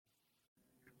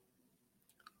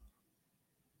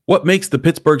What makes the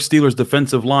Pittsburgh Steelers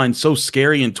defensive line so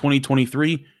scary in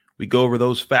 2023? We go over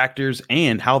those factors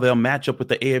and how they'll match up with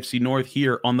the AFC North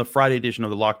here on the Friday edition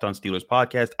of the Locked On Steelers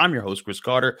podcast. I'm your host, Chris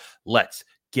Carter. Let's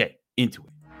get into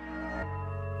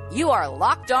it. You are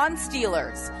Locked On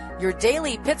Steelers, your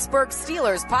daily Pittsburgh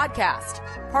Steelers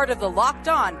podcast, part of the Locked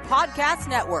On Podcast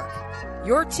Network,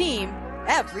 your team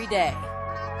every day.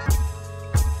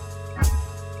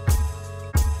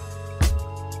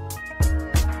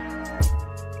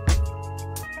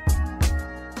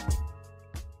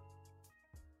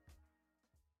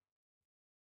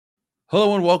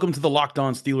 Hello and welcome to the Locked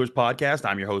On Steelers podcast.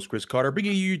 I'm your host, Chris Carter,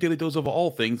 bringing you your daily dose of all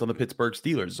things on the Pittsburgh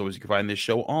Steelers. As always, you can find this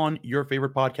show on your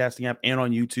favorite podcasting app and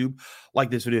on YouTube. Like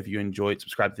this video if you enjoy it.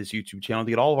 Subscribe to this YouTube channel to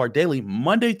get all of our daily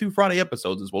Monday through Friday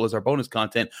episodes, as well as our bonus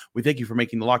content. We thank you for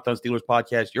making the Locked On Steelers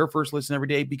podcast your first listen every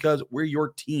day, because we're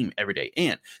your team every day.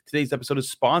 And today's episode is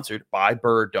sponsored by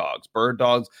Bird Dogs. Bird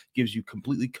Dogs gives you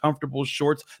completely comfortable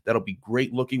shorts that'll be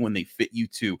great looking when they fit you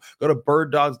too. Go to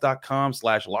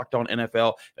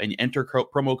birddogs.com/LockedOnNFL and enter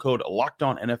promo code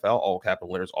LockedOnNFL, all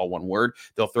capital letters, all one word.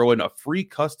 They'll throw in a free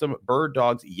custom Bird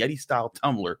Dogs Yeti-style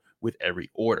tumbler with every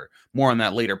order. More on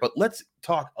that later, but let's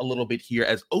talk a little bit here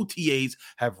as OTAs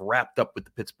have wrapped up with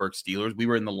the Pittsburgh Steelers. We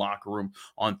were in the locker room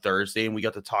on Thursday and we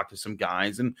got to talk to some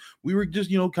guys, and we were just,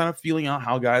 kind of feeling out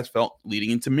how guys felt leading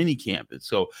into minicamp. And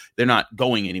so they're not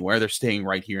going anywhere. They're staying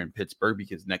right here in Pittsburgh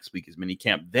because next week is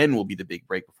minicamp. Then will be the big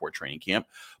break before training camp.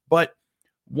 But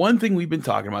one thing we've been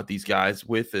talking about these guys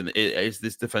with is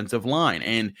this defensive line,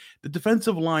 and the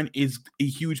defensive line is a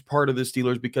huge part of the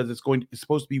Steelers because it's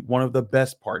supposed to be one of the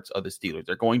best parts of the Steelers.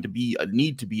 They're going to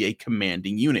need to be a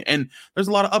commanding unit, and there's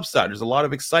a lot of upside. There's a lot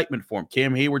of excitement for him.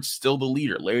 Cam Hayward's still the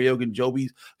leader. Larry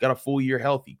Ogunjobi's got a full year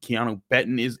healthy. Keeanu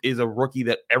Benton is a rookie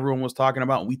that everyone was talking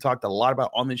about, and we talked a lot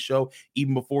about on this show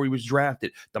even before he was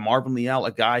drafted. DeMarvin Leal,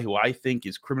 a guy who I think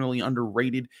is criminally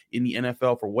underrated in the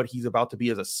NFL for what he's about to be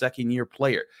as a second-year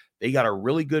player. They got a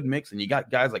really good mix, and you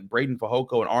got guys like Braden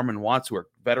Fehoko and Armand Watts, who are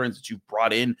veterans that you've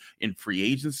brought in free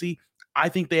agency. I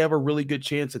think they have a really good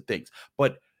chance at things.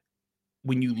 But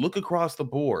when you look across the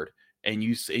board and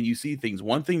you see things,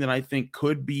 one thing that I think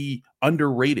could be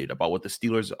underrated about what the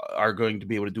Steelers are going to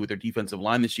be able to do with their defensive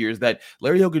line this year is that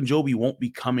Larry Ogunjobi won't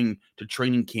be coming to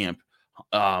training camp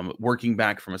working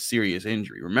back from a serious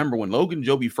injury. Remember when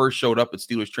Ogunjobi first showed up at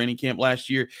Steelers training camp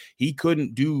last year, he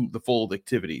couldn't do the full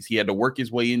activities. He had to work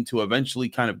his way into eventually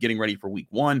kind of getting ready for week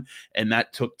one, and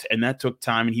that took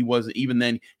time, and he wasn't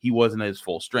at his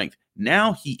full strength.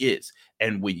 Now he is.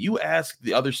 And when you ask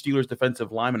the other Steelers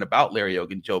defensive linemen about Larry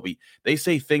Ogunjobi, they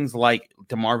say things like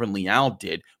DeMarvin Leal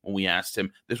did when we asked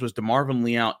him. This was DeMarvin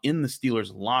Leal in the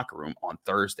Steelers locker room on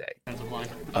Thursday.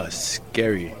 A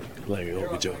scary Larry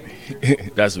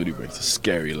Ogunjobi. That's what he brings, a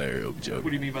scary Larry Ogunjobi. What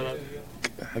do you mean by that?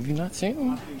 Have you not seen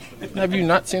him? Have you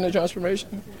not seen the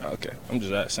transformation? Okay, I'm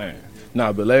just saying.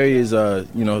 Nah, but Larry is,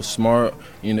 smart,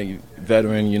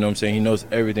 veteran, what I'm saying? He knows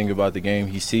everything about the game.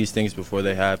 He sees things before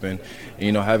they happen.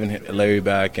 And, having Larry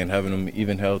back and having him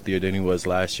even healthier than he was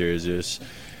last year is just,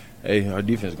 hey, our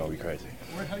defense is going to be crazy.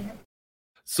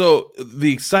 So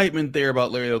the excitement there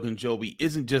about Larry Ogunjobi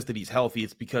isn't just that he's healthy.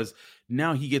 It's because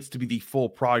now he gets to be the full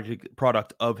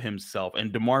product of himself.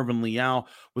 And DeMarvin Leal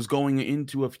was going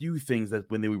into a few things that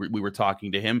when we were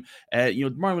talking to him.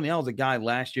 DeMarvin Leal was a guy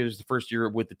last year. This is the first year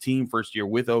with the team, first year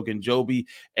with Ogunjobi.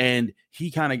 And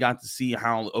he kind of got to see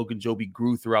how Ogunjobi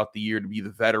grew throughout the year to be the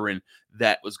veteran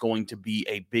that was going to be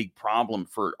a big problem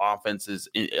for offenses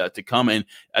to come in.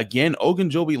 Again,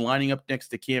 Ogunjobi lining up next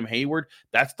to Cam Hayward,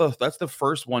 that's the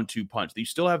first 1-2 punch. You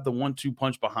still have the 1-2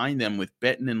 punch behind them with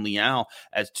Benton and Leal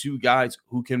as two guys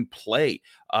who can play,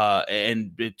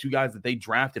 and two guys that they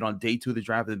drafted on day 2 of the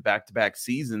draft in back-to-back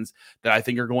seasons that I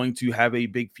think are going to have a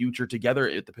big future together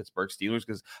at the Pittsburgh Steelers,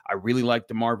 because I really like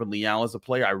DeMarvin Leal as a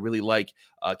player. I really like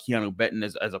Keanu Benton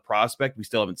as a prospect. We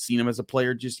still haven't seen him as a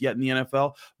player just yet in the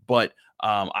NFL, but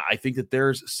I think that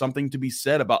there's something to be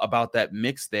said about that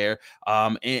mix there,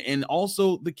 and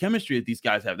also the chemistry that these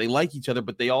guys have. They like each other,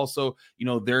 but they also,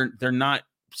 they're not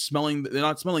smelling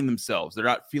themselves. They're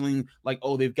not feeling like,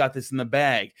 oh, they've got this in the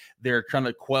bag. They're trying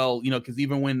to quell, because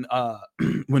even when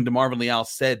DeMarvin Leal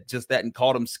said just that and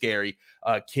called him scary,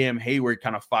 Cam Hayward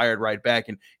kind of fired right back.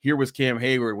 And here was Cam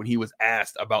Hayward when he was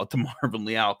asked about DeMarvin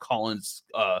Leal calling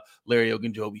Larry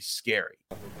Ogunjobi scary.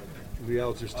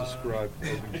 Leal just described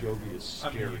Ogunjobi as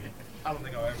scary. I don't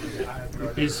think I'll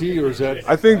ever. Is he, or is that?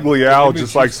 I think Leal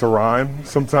just likes to rhyme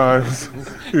sometimes,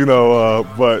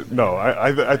 but no,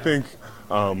 I think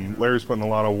Larry's putting a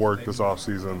lot of work this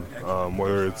offseason,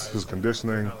 whether it's his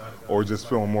conditioning or just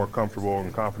feeling more comfortable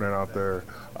and confident out there,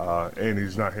 and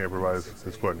he's not hampered by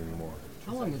his foot anymore.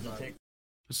 How long does it take?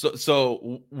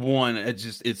 So one,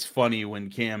 it's funny when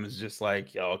Cam is just like,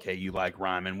 "Oh, okay, you like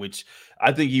Ryman," which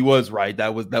I think he was right.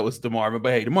 That was DeMarvin,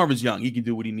 but hey, DeMarvin's young; he can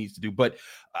do what he needs to do. But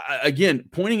again,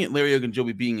 pointing at Larry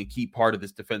Ogunjobi being a key part of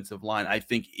this defensive line, I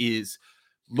think is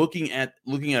looking at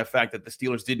the fact that the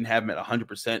Steelers didn't have him at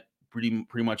 100%. Pretty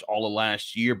much all of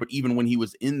last year, but even when he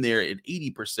was in there at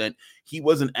 80%, he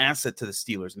was an asset to the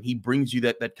Steelers, and he brings you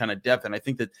that kind of depth. And I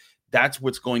think that's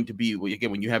what's going to be,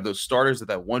 again, when you have those starters, that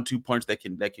 1-2 punch that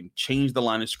can change the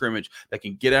line of scrimmage, that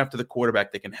can get after the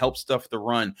quarterback, that can help stuff the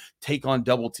run, take on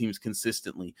double teams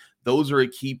consistently. Those are a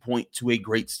key point to a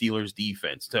great Steelers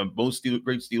defense. To most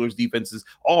great Steelers defenses,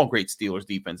 all great Steelers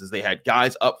defenses, they had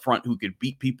guys up front who could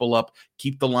beat people up,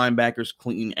 keep the linebackers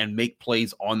clean, and make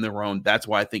plays on their own. That's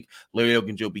why I think Larry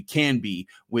Ogunjobi can be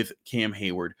with Cam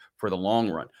Hayward for the long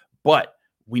run. But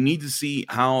we need to see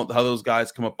how those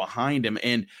guys come up behind him.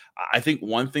 And I think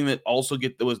one thing that also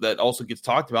gets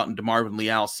talked about, and DeMarvin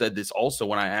Leal said this also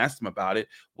when I asked him about it,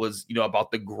 was, about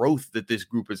the growth that this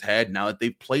group has had now that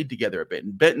they've played together a bit.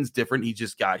 And Benton's different. He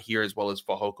just got here, as well as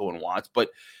Fehoko and Watts.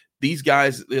 But these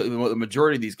guys, the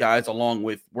majority of these guys, along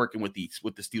with working with the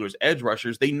Steelers edge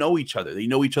rushers, they know each other. They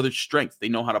know each other's strengths. They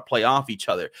know how to play off each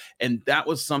other. And that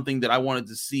was something that I wanted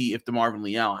to see if DeMarvin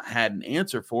Leal had an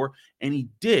answer for, and he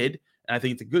did. And I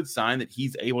think it's a good sign that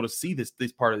he's able to see this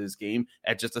part of this game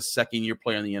at just a second-year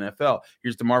player in the NFL.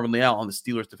 Here's DeMarvin Leal on the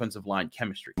Steelers' defensive line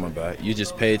chemistry. You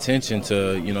just pay attention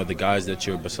to, the guys that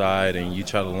you're beside, and you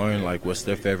try to learn, like, what's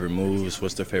their favorite moves,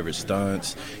 what's their favorite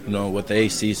stunts, what they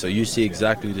see. So you see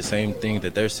exactly the same thing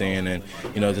that they're seeing. And,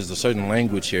 there's a certain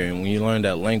language here. And when you learn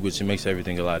that language, it makes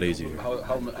everything a lot easier. How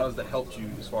has that helped you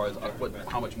as far as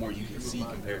how much more you can see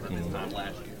compared to this time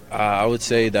last year? I would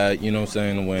say that,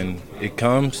 when it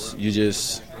comes,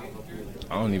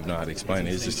 I don't even know how to explain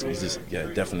it. It's just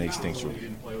definitely instinctual.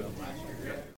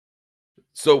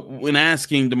 So when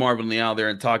asking DeMarvin Leal there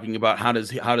and talking about how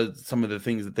does some of the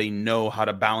things that they know how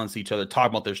to balance each other, talk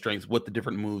about their strengths, what the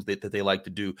different moves that they like to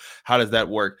do, how does that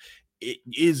work? It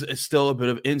is still a bit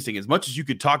of instinct. As much as you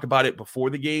could talk about it before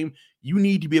the game, you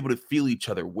need to be able to feel each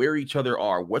other, where each other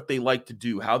are, what they like to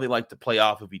do, how they like to play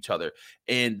off of each other.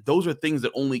 And those are things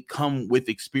that only come with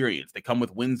experience. They come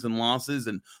with wins and losses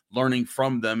and learning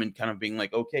from them and kind of being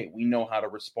like, okay, we know how to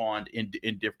respond in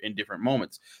different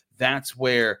moments. That's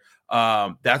where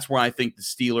I think the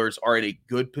Steelers are in a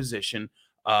good position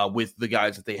with the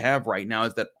guys that they have right now,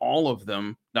 is that not all of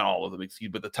them,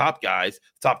 but the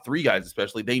top three guys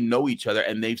especially, they know each other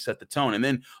and they've set the tone. And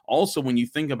then also when you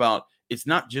think about, it's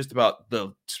not just about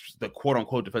the quote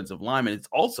unquote defensive linemen, it's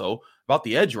also about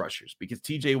the edge rushers, because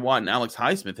TJ Watt and Alex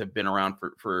Highsmith have been around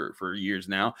for years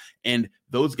now, and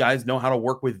those guys know how to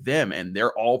work with them, and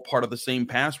they're all part of the same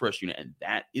pass rush unit. And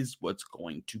that is what's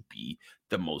going to be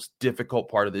the most difficult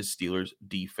part of this Steelers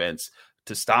defense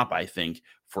to stop, I think,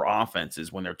 for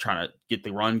offenses when they're trying to get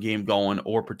the run game going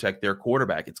or protect their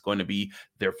quarterback. It's going to be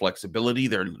their flexibility,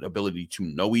 their ability to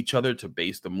know each other, to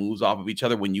base the moves off of each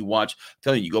other. When you watch, I'm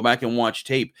telling you, go back and watch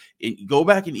tape, and go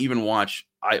back and even watch.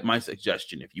 My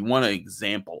suggestion, if you want an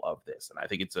example of this, and I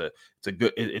think it's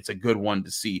a good one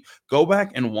to see, go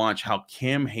back and watch how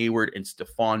Cam Hayward and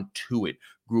Stephon Tuitt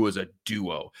grew as a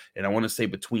duo. And I want to say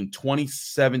between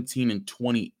 2017 and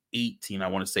 2018, I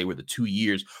want to say, were the 2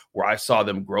 years where I saw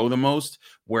them grow the most,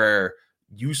 where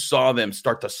you saw them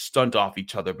start to stunt off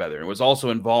each other better. It was also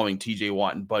involving TJ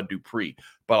Watt and Bud Dupree.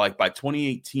 But like by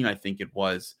 2018, I think it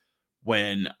was,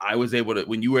 when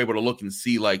you were able to look and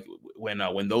see, like,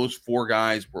 when those four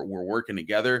guys were working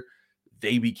together,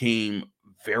 they became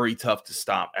very tough to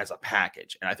stop as a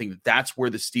package. And I think that's where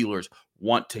the Steelers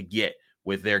want to get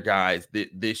with their guys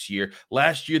this year.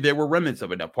 Last year, there were remnants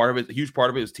of it. Now, a huge part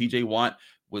of it is TJ Watt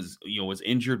was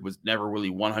injured, was never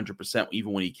really 100%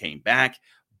 even when he came back.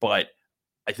 But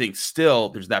I think still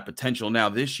there's that potential now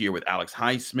this year with Alex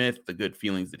Highsmith, the good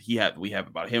feelings that we have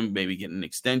about him, maybe getting an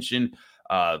extension.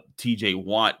 TJ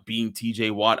Watt being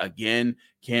TJ Watt again,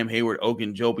 Cam Hayward,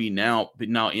 Ogunjobi now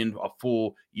in a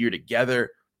full year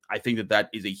together. I think that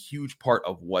is a huge part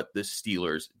of what the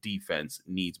Steelers defense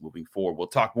needs moving forward. We'll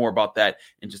talk more about that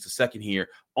in just a second here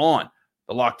on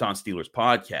the Locked On Steelers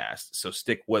podcast. So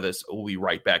stick with us. We'll be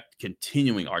right back,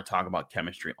 continuing our talk about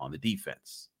chemistry on the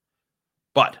defense.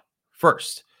 But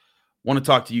first, I want to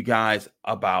talk to you guys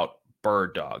about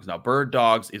Bird Dogs. Now, Bird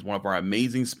Dogs is one of our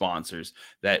amazing sponsors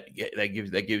that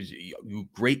gives you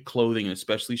great clothing, and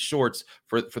especially shorts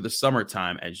for the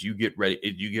summertime as you get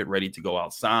ready to go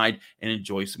outside and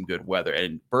enjoy some good weather.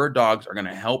 And Bird Dogs are going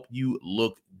to help you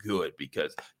look good,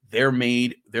 because They're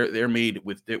made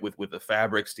with the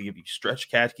fabrics to give you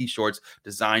stretch khaki shorts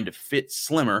designed to fit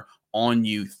slimmer on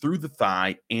you through the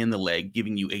thigh and the leg,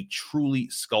 giving you a truly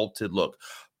sculpted look.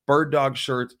 Bird Dog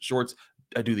shorts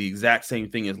do the exact same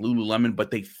thing as Lululemon,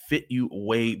 but they fit you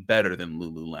way better than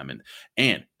Lululemon.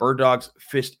 And Bird Dogs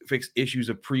fixed issues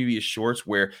of previous shorts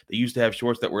where they used to have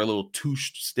shorts that were a little too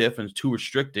stiff and too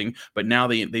restricting, but now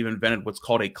they've invented what's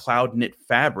called a cloud knit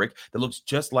fabric that looks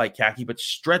just like khaki but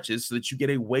stretches so that you get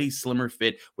a way slimmer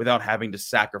fit without having to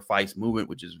sacrifice movement,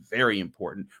 which is very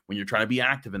important when you're trying to be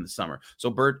active in the summer. So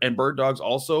Bird Dogs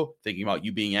also, thinking about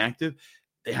you being active,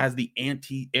 it has the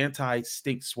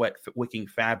anti-stink sweat wicking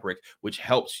fabric, which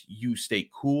helps you stay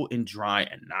cool and dry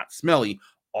and not smelly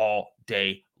all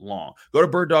day long. Go to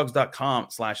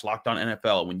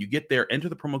birddogs.com/LockedOnNFL. When you get there, enter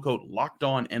the promo code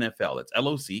LockedOnNFL. That's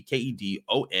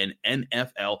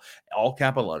LOCKEDONNFL, all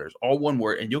capital letters, all one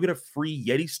word, and you'll get a free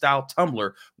Yeti-style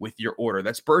tumbler with your order.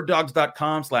 That's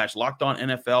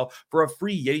birddogs.com/LockedOnNFL for a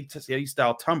free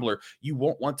Yeti-style tumbler. You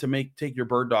won't want to take your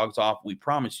Bird Dogs off. We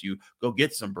promise you. Go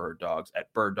get some Bird Dogs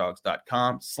at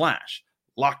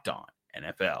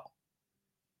birddogs.com/LockedOnNFL.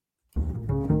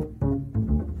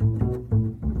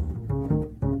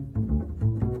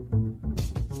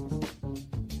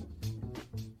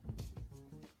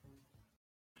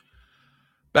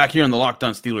 Back here on the Locked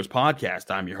On Steelers podcast,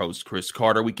 I'm your host, Chris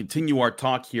Carter. We continue our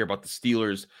talk here about the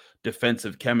Steelers'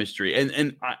 defensive chemistry.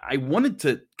 And I wanted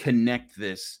to connect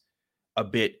this a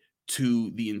bit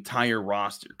to the entire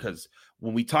roster, because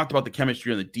when we talked about the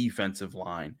chemistry on the defensive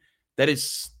line, that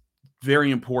is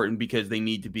very important because they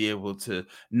need to be able to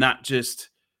not just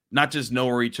know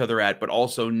where each other at, but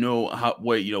also know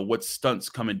what stunts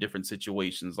come in different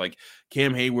situations. Like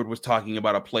Cam Hayward was talking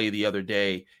about a play the other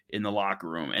day in the locker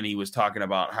room, and he was talking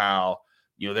about how,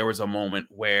 there was a moment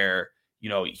where,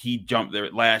 he jumped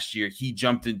there last year. He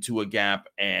jumped into a gap,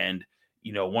 and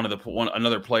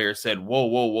another player said, "Whoa,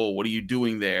 what are you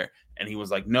doing there?" And he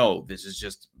was like, "No, this is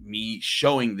just me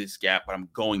showing this gap, but I'm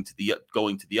going to the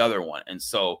other one." And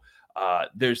so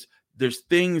there's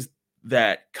things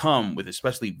that come with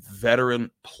especially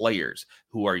veteran players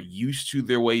who are used to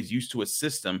their ways, used to a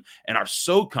system, and are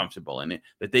so comfortable in it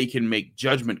that they can make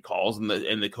judgment calls, and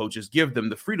the coaches give them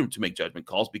the freedom to make judgment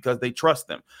calls because they trust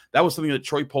them. That was something that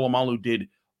Troy Polamalu did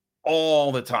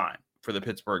all the time for the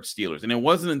Pittsburgh Steelers. And it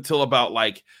wasn't until about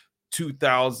like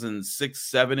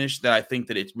 2006-7-ish that I think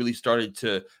that it really started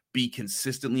to be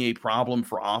consistently a problem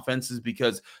for offenses,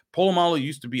 because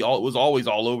Polamalu was always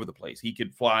all over the place. He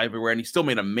could fly everywhere, and he still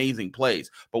made amazing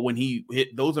plays. But when he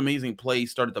hit those amazing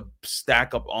plays started to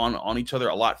stack up on each other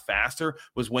a lot faster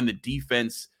was when the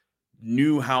defense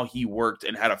knew how he worked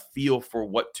and had a feel for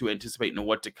what to anticipate and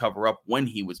what to cover up when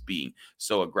he was being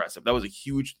so aggressive. That was a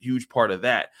huge part of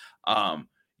that.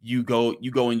 You go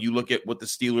and you look at what the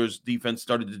Steelers defense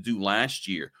started to do last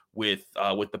year with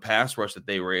the pass rush that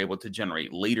they were able to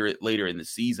generate later in the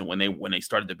season when they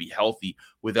started to be healthy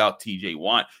without TJ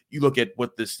Watt. You look at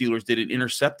what the Steelers did in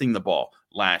intercepting the ball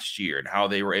last year and how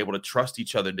they were able to trust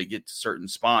each other to get to certain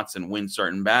spots and win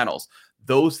certain battles.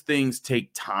 Those things take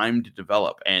time to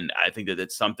develop, and I think that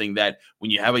it's something that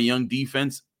when you have a young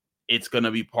defense, it's going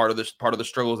to be part of the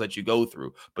struggles that you go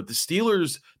through. But the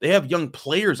Steelers, they have young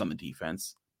players on the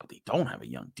defense, but they don't have a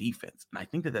young defense. And I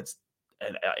think that that's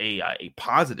a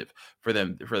positive for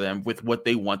them with what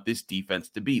they want this defense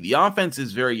to be. The offense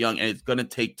is very young, and it's going to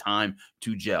take time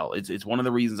to gel. It's one of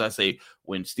the reasons I say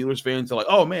when Steelers fans are like,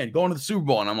 "Oh man, going to the Super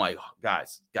Bowl," and I'm like, oh,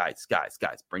 guys,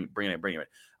 bring it.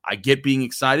 I get being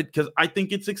excited because I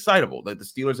think it's excitable that the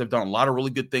Steelers have done a lot of really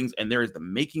good things, and there is the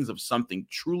makings of something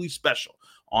truly special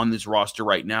on this roster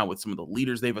right now with some of the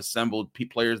leaders they've assembled,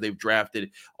 players they've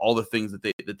drafted, all the things that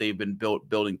they've been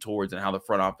building towards, and how the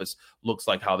front office looks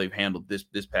like how they've handled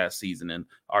this past season and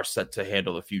are set to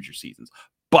handle the future seasons.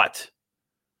 But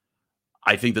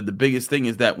I think that the biggest thing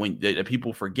is that when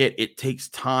people forget, it takes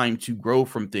time to grow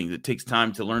from things. It takes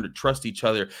time to learn to trust each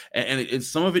other, and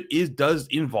some of it does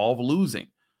involve losing.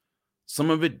 Some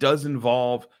of it does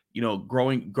involve,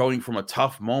 growing from a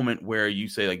tough moment where you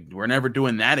say, like, we're never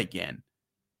doing that again.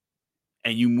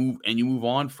 And you move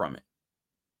on from it.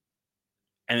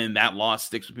 And then that loss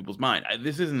sticks with people's mind.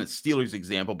 This isn't a Steelers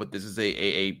example, but this is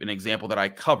an example that I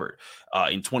covered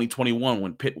in 2021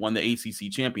 when Pitt won the ACC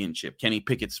championship. Kenny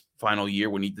Pickett's final year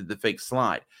when he did the fake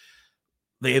slide.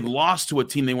 They had lost to a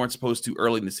team they weren't supposed to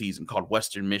early in the season called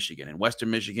Western Michigan. And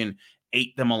Western Michigan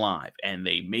ate them alive. And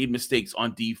they made mistakes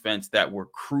on defense that were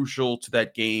crucial to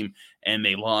that game. And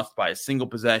they lost by a single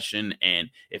possession. And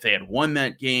if they had won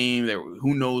that game,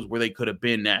 who knows where they could have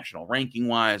been national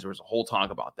ranking-wise. There was a whole talk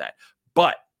about that.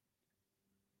 But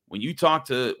When you talk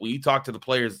to the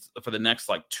players for the next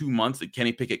like 2 months, that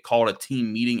Kenny Pickett called a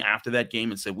team meeting after that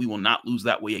game and said, we will not lose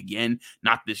that way again.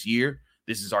 Not this year.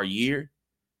 This is our year.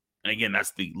 And again,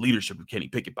 that's the leadership of Kenny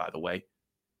Pickett, by the way.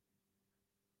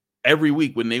 Every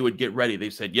week when they would get ready, they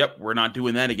said, yep, we're not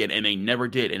doing that again. And they never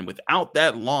did. And without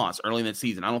that loss early in the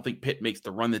season, I don't think Pitt makes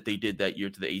the run that they did that year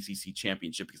to the ACC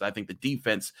championship, because I think the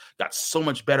defense got so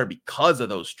much better because of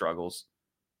those struggles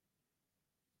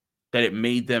that it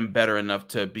made them better enough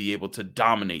to be able to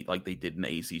dominate like they did in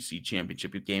the ACC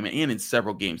championship game and in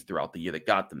several games throughout the year that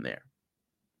got them there.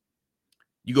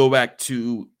 You go back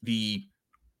to the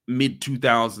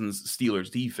mid-2000s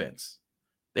Steelers defense.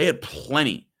 They had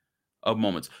plenty of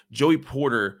moments. Joey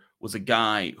Porter was a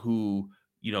guy who,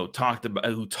 talked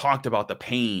about the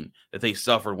pain that they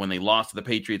suffered when they lost to the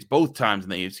Patriots both times in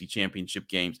the AFC championship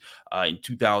games in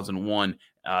 2001,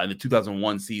 in the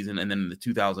 2001 season, and then in the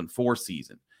 2004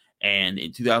 season. And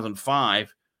in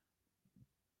 2005,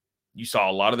 you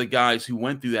saw a lot of the guys who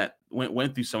went through that,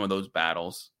 went through some of those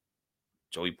battles.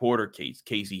 Joey Porter,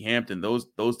 Casey Hampton,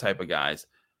 those type of guys.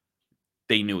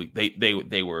 They knew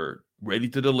they were ready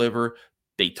to deliver.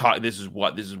 They talked. This is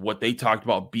what they talked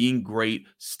about: being great,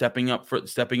 stepping up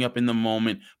in the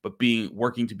moment, but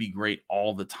working to be great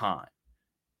all the time.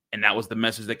 And that was the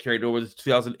message that carried over the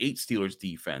 2008 Steelers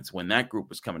defense when that group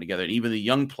was coming together. And even the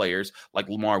young players like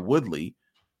Lamar Woodley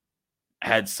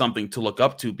had something to look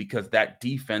up to, because that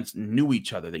defense knew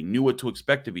each other. They knew what to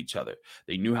expect of each other.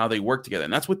 They knew how they worked together.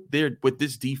 And that's what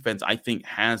this defense, I think,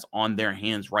 has on their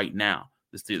hands right now.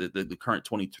 The current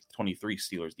 2023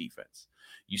 Steelers defense.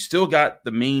 You still got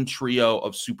the main trio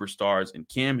of superstars in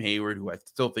Cam Hayward, who I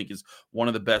still think is one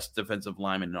of the best defensive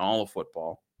linemen in all of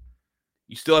football.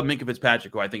 You still have Minkah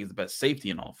Fitzpatrick, who I think is the best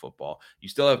safety in all of football. You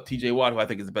still have TJ Watt, who I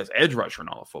think is the best edge rusher in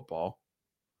all of football.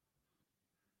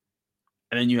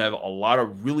 And then you have a lot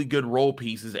of really good role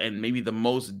pieces and maybe the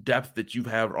most depth that you've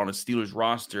had on a Steelers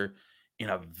roster in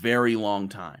a very long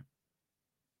time.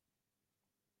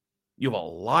 You have a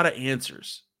lot of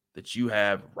answers that you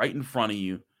have right in front of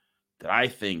you that I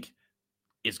think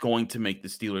is going to make the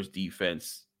Steelers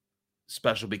defense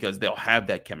special, because they'll have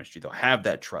that chemistry. They'll have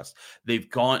that trust. They've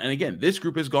gone, and again, this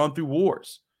group has gone through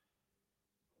wars.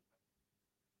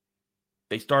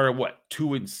 They started,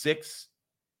 2-6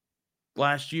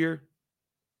 last year?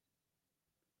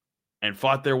 And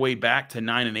fought their way back to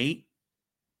 9-8.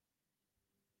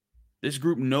 This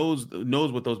group knows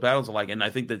what those battles are like, and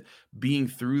I think that being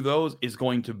through those is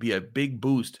going to be a big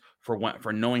boost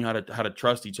for knowing how to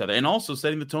trust each other, and also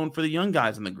setting the tone for the young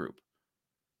guys in the group.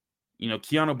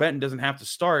 Keeanu Benton doesn't have to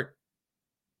start,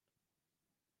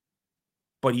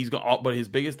 but his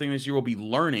biggest thing this year will be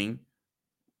learning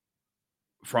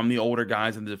from the older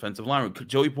guys in the defensive line.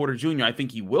 Joey Porter Jr., I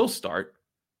think he will start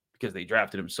because they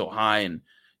drafted him so high, and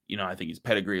I think his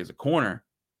pedigree as a corner.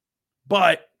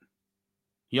 But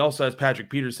he also has Patrick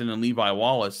Peterson and Levi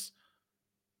Wallace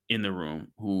in the room,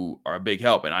 who are a big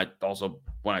help. And I also,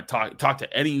 when I talk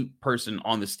to any person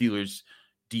on the Steelers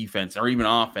defense or even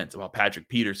offense about Patrick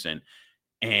Peterson,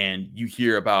 and you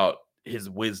hear about his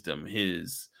wisdom,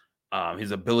 his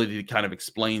ability to kind of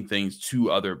explain things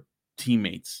to other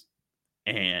teammates.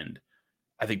 And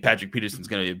I think Patrick Peterson's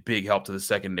going to be a big help to the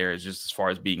secondary, just as far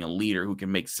as being a leader who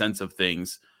can make sense of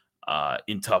things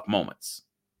in tough moments.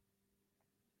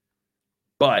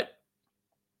 But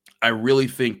I really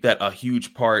think that a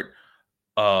huge part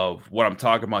of what I'm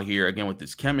talking about here, again, with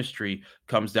this chemistry,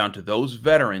 comes down to those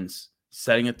veterans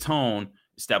setting a tone,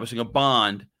 establishing a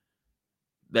bond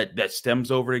that stems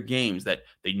over to games, that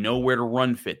they know where to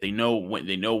run fit. They know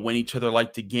when each other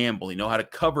like to gamble. They know how to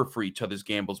cover for each other's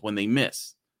gambles when they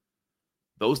miss.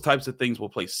 Those types of things will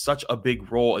play such a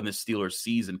big role in the Steelers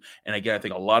season. And again, I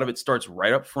think a lot of it starts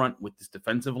right up front with this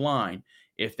defensive line.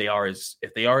 If they are as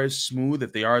smooth,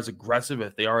 if they are as aggressive,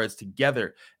 if they are as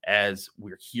together as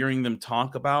we're hearing them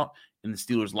talk about in the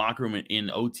Steelers locker room in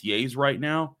OTAs right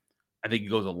now, I think it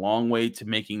goes a long way to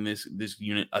making this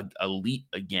unit elite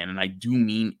again. And I do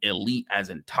mean elite as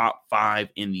in top 5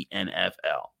 in the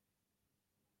NFL.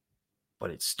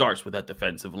 But it starts with that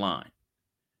defensive line.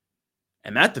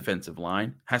 And that defensive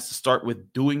line has to start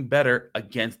with doing better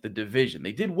against the division.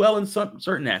 They did well in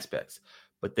certain aspects,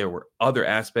 but there were other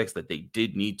aspects that they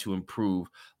did need to improve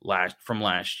from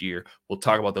last year. We'll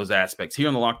talk about those aspects here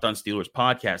on the Locked On Steelers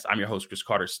podcast. I'm your host, Chris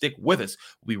Carter. Stick with us.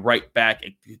 We'll be right back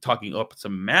talking up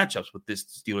some matchups with this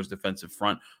Steelers defensive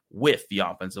front with the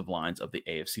offensive lines of the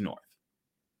AFC North.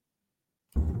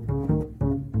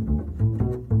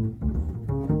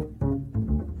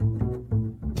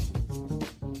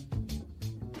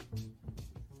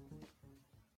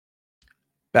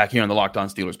 Back here on the Locked On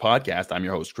Steelers podcast, I'm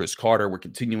your host, Chris Carter. We're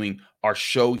continuing our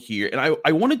show here. And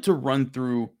I wanted to run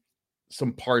through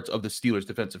some parts of the Steelers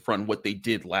defensive front and what they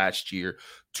did last year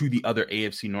to the other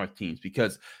AFC North teams,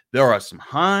 because there are some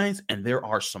highs and there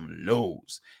are some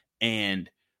lows. And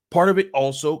part of it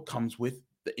also comes with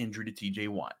the injury to TJ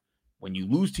Watt. When you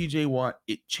lose TJ Watt,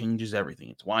 it changes everything.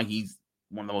 It's why he's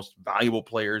one of the most valuable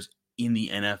players in the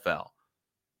NFL.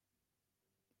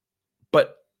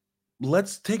 But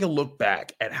let's take a look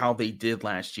back at how they did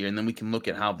last year, and then we can look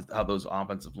at how those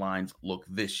offensive lines look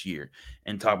this year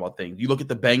and talk about things. You look at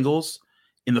the Bengals.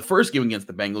 In the first game against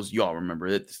the Bengals, you all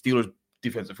remember that the Steelers'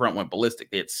 defensive front went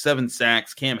ballistic. They had 7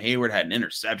 sacks. Cam Hayward had an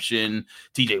interception.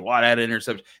 TJ Watt had an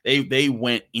interception. They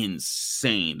went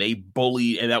insane. They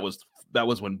bullied, and that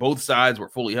was when both sides were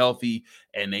fully healthy,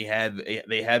 and they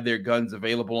had their guns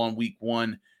available on week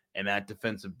 1, and that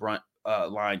defensive front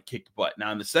line kicked butt.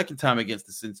 Now, in the second time against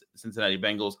the Cincinnati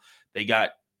Bengals, they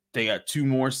got 2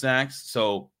 more sacks,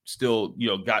 so still,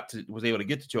 was able to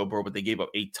get to Joe Burrow, but they gave up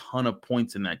a ton of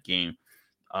points in that game.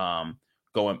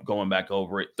 Going back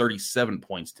over it, 37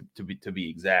 points to be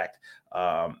exact.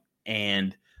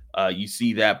 You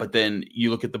see that, but then you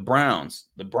look at the Browns.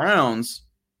 The Browns,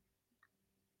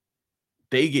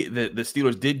 the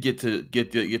Steelers did get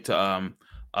to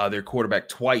their quarterback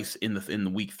twice in the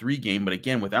week 3 game, but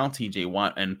again without TJ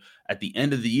Watt. And at the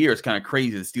end of the year, it's kind of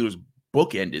crazy. The Steelers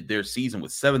bookended their season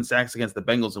with 7 sacks against the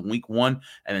Bengals in week 1,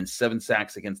 and then 7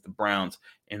 sacks against the Browns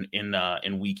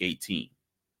in week 18.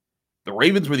 The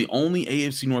Ravens were the only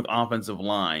AFC North offensive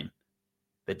line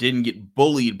that didn't get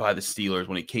bullied by the Steelers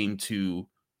when it came to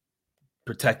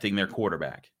protecting their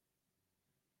quarterback.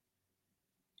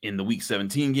 In the week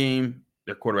 17 game,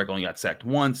 their quarterback only got sacked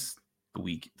once. The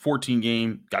week 14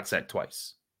 game got sacked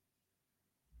twice.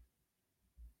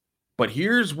 But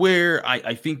here's where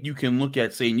I think you can look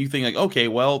at saying, you think like, okay,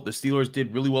 well, the Steelers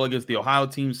did really well against the Ohio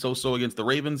team, so against the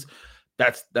Ravens.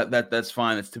 That's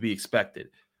fine. That's to be expected.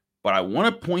 But I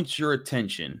want to point your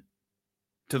attention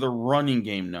to the running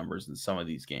game numbers in some of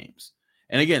these games.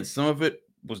 And again, some of it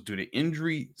was due to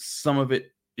injury. Some of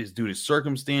it is due to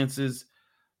circumstances.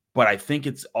 But I think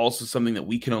it's also something that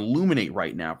we can illuminate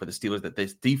right now for the Steelers, that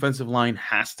this defensive line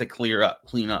has to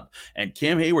clean up. And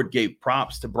Cam Hayward gave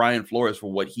props to Brian Flores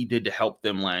for what he did to help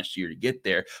them last year to get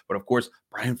there. But of course,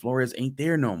 Brian Flores ain't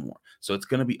there no more. So it's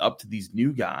going to be up to these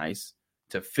new guys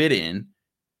to fit in,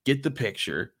 get the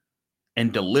picture,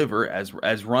 and deliver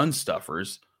as run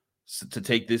stuffers to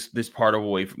take this part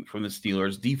away from the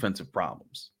Steelers' defensive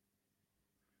problems.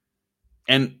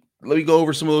 And let me go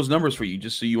over some of those numbers for you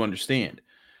just so you understand.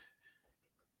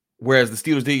 Whereas the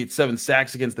Steelers did get 7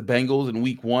 sacks against the Bengals in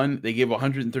week 1, they gave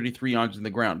 133 yards in the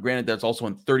ground. Granted, that's also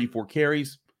on 34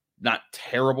 carries. Not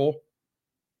terrible,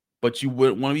 but you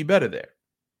would want to be better there.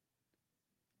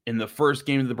 In the first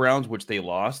game of the Browns, which they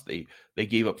lost, they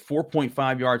gave up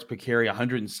 4.5 yards per carry,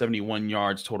 171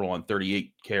 yards total on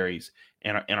 38 carries,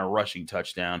 and a rushing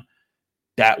touchdown.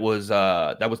 That was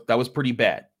pretty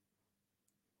bad.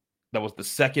 That was the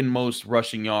second most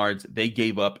rushing yards they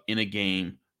gave up in a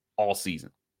game all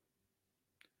season.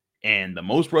 And the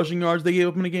most rushing yards they gave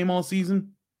up in a game all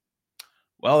season,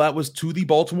 well, that was to the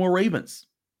Baltimore Ravens.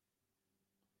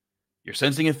 You're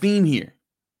sensing a theme here.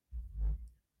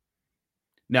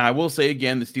 Now, I will say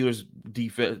again, the Steelers'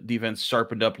 defense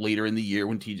sharpened up later in the year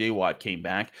when TJ Watt came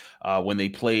back. When they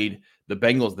played the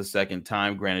Bengals the second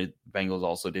time, granted, Bengals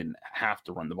also didn't have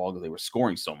to run the ball because they were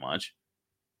scoring so much.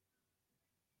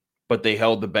 But they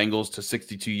held the Bengals to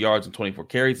 62 yards and 24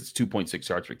 carries. It's 2.6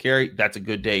 yards per carry. That's a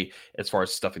good day as far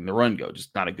as stuffing the run go.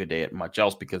 Just not a good day at much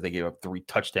else because they gave up 3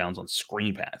 touchdowns on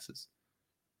screen passes.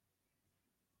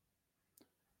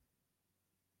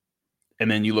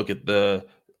 And then you look at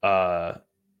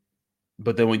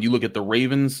but then when you look at the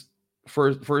Ravens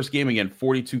first game, again,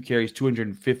 42 carries,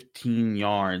 215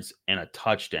 yards, and a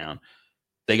touchdown.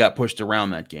 They got pushed around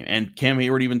that game. And Cam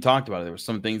Hayward even talked about it. There were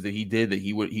some things that he did that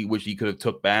he wished he could have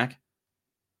took back.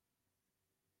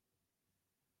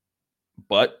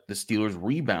 But the Steelers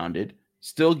rebounded,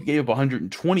 still gave up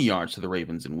 120 yards to the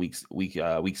Ravens in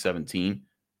week 17,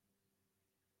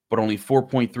 but only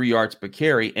 4.3 yards per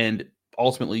carry, and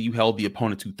ultimately you held the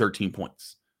opponent to 13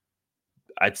 points.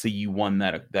 I'd say you won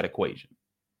that equation.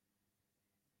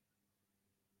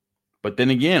 But then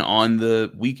again, on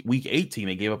the week 18,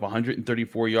 they gave up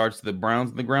 134 yards to the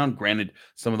Browns on the ground. Granted,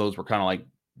 some of those were kind of like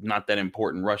not that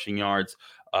important rushing yards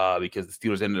because the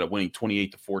Steelers ended up winning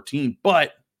 28-14.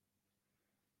 But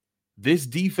this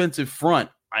defensive front,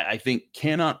 I think,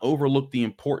 cannot overlook the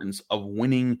importance of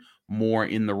winning more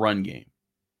in the run game.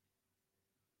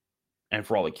 And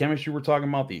for all the chemistry we're talking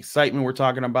about, the excitement we're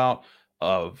talking about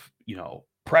of,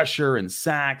 pressure and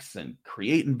sacks and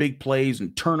creating big plays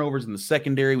and turnovers in the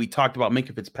secondary. We talked about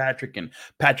Minkah Fitzpatrick and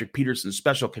Patrick Peterson's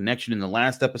special connection in the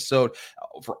last episode.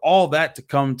 For all that to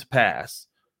come to pass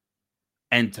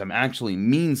and to actually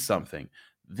mean something,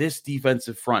 this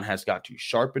defensive front has got to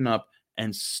sharpen up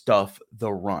and stuff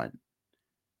the run.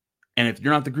 And if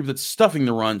you're not the group that's stuffing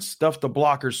the run, stuff the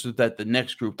blockers so that the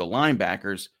next group, the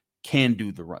linebackers, can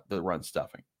do the run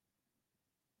stuffing.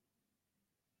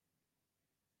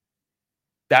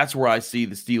 That's where I see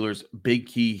the Steelers' big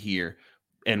key here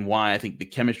and why I think the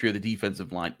chemistry of the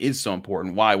defensive line is so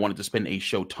important, why I wanted to spend a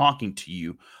show talking to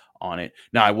you on it.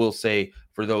 Now, I will say,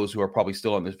 for those who are probably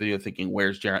still on this video thinking,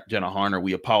 where's Jenna Harner?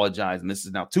 We apologize. And this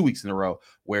is now 2 weeks in a row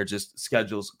where just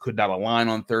schedules could not align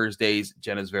on Thursdays.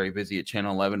 Jenna's very busy at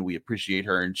Channel 11. We appreciate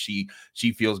her, and she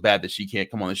feels bad that she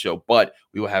can't come on the show, but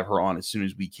we will have her on as soon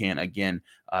as we can again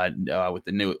with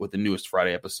the newest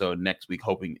Friday episode next week,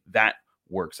 hoping that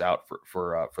works out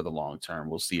for the long term.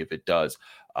 We'll see if it does.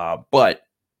 But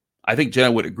I think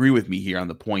Jenna would agree with me here on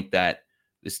the point that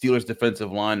the Steelers'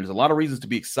 defensive line, there's a lot of reasons to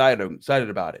be excited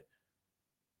about it.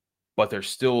 But there's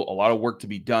still a lot of work to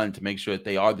be done to make sure that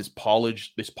they are this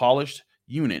polished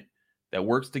unit that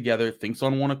works together, thinks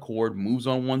on one accord, moves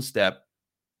on one step,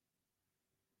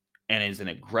 and is an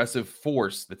aggressive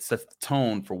force that sets the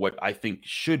tone for what I think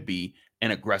should be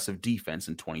an aggressive defense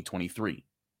in 2023.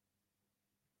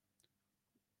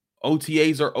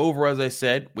 OTAs are over, as I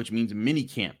said, which means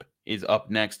minicamp is up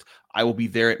next. I will be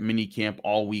there at minicamp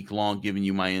all week long, giving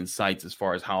you my insights as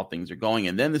far as how things are going.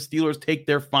 And then the Steelers take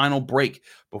their final break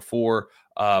before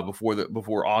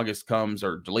August comes,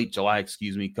 or late July,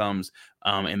 comes,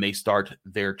 and they start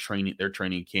their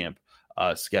training camp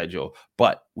schedule.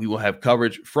 But we will have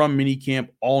coverage from minicamp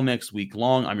all next week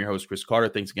long. I'm your host, Chris Carter.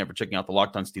 Thanks again for checking out the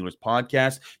Locked On Steelers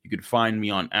podcast. You can find me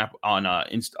on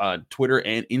Twitter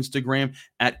and Instagram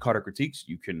at Carter Critiques.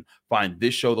 You can find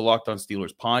this show, the Locked On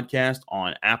Steelers podcast,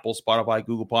 on Apple, Spotify,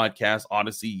 Google Podcasts,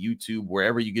 Odyssey, YouTube,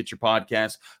 wherever you get your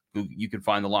podcasts. You can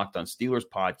find the Locked On Steelers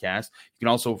podcast. You can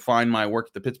also find my work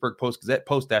at the Pittsburgh Post-Gazette,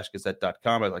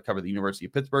 post-gazette.com, as I cover the University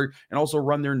of Pittsburgh, and also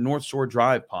run their North Shore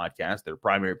Drive podcast, their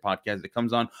primary podcast that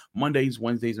comes on Mondays,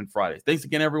 Wednesdays, and Fridays. Thanks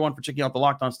again, everyone, for checking out the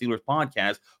Locked On Steelers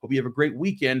podcast. Hope you have a great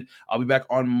weekend. I'll be back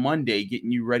on Monday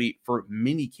getting you ready for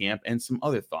minicamp and some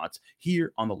other thoughts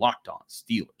here on the Locked On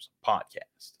Steelers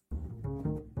podcast.